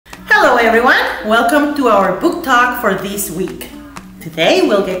everyone, welcome to our book talk for this week. Today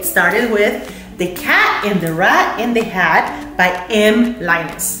we'll get started with The Cat and the Rat in the Hat by M.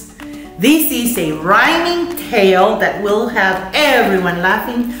 Linus. This is a rhyming tale that will have everyone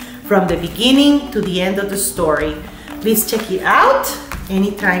laughing from the beginning to the end of the story. Please check it out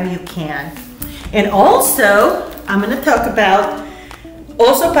anytime you can. And also, I'm going to talk about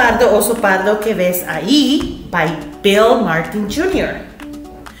Oso Pardo que ves ahí by Bill Martin Jr.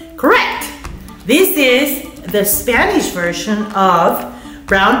 Correct! This is the Spanish version of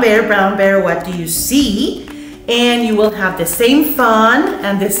Brown Bear, What Do You See? And you will have the same fun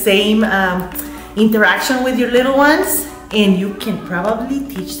and the same interaction with your little ones, and you can probably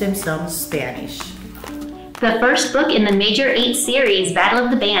teach them some Spanish. The first book in the Major 8 series, Battle of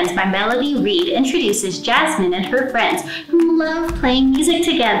the Bands by Melody Reed, introduces Jasmine and her friends who love playing music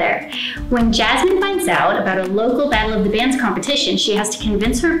together. When Jasmine finds out about a local Battle of the Bands competition, she has to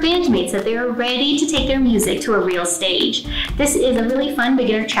convince her bandmates that they are ready to take their music to a real stage. This is a really fun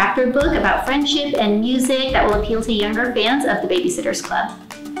beginner chapter book about friendship and music that will appeal to younger fans of the Babysitters Club.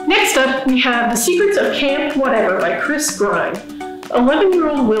 Next up, we have The Secrets of Camp Whatever by Chris Grime.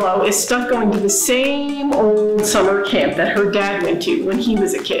 11-year-old Willow is stuck going to the same old summer camp that her dad went to when he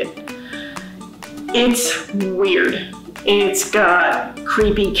was a kid. It's weird. It's got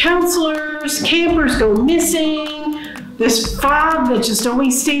creepy counselors, campers go missing, this fog that just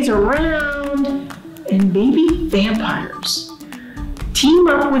always stays around, and maybe vampires. Team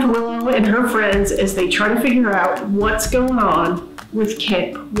up with Willow and her friends as they try to figure out what's going on with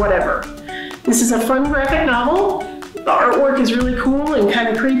Camp Whatever. This is a fun graphic novel. The artwork is really cool and kind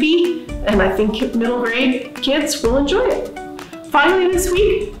of creepy, and I think middle grade kids will enjoy it. Finally this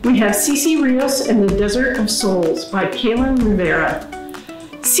week, we have Cece Rios and the Desert of Souls by Kaylin Rivera.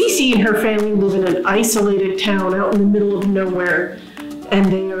 Cece and her family live in an isolated town out in the middle of nowhere,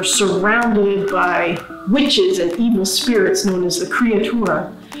 and they are surrounded by witches and evil spirits known as the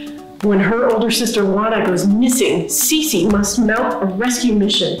Criatura. When her older sister Juana goes missing, Cece must mount a rescue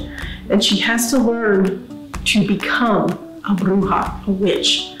mission, and she has to learn to become a bruja, a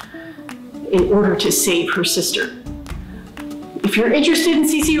witch, in order to save her sister. If you're interested in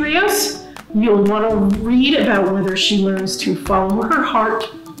Cece Rios, you'll want to read about whether she learns to follow her heart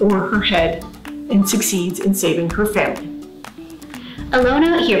or her head and succeeds in saving her family. Alone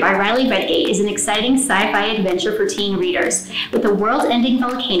Out Here by Riley Redgate is an exciting sci-fi adventure for teen readers. With a world-ending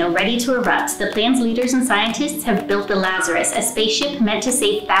volcano ready to erupt, the plan's leaders and scientists have built the Lazarus, a spaceship meant to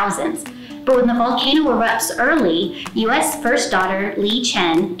save thousands. But when the volcano erupts early, U.S. First Daughter Lee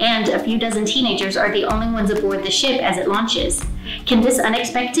Chen and a few dozen teenagers are the only ones aboard the ship as it launches. Can this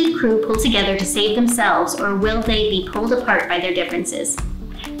unexpected crew pull together to save themselves, or will they be pulled apart by their differences?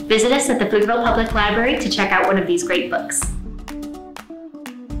 Visit us at the Pflugerville Public Library to check out one of these great books.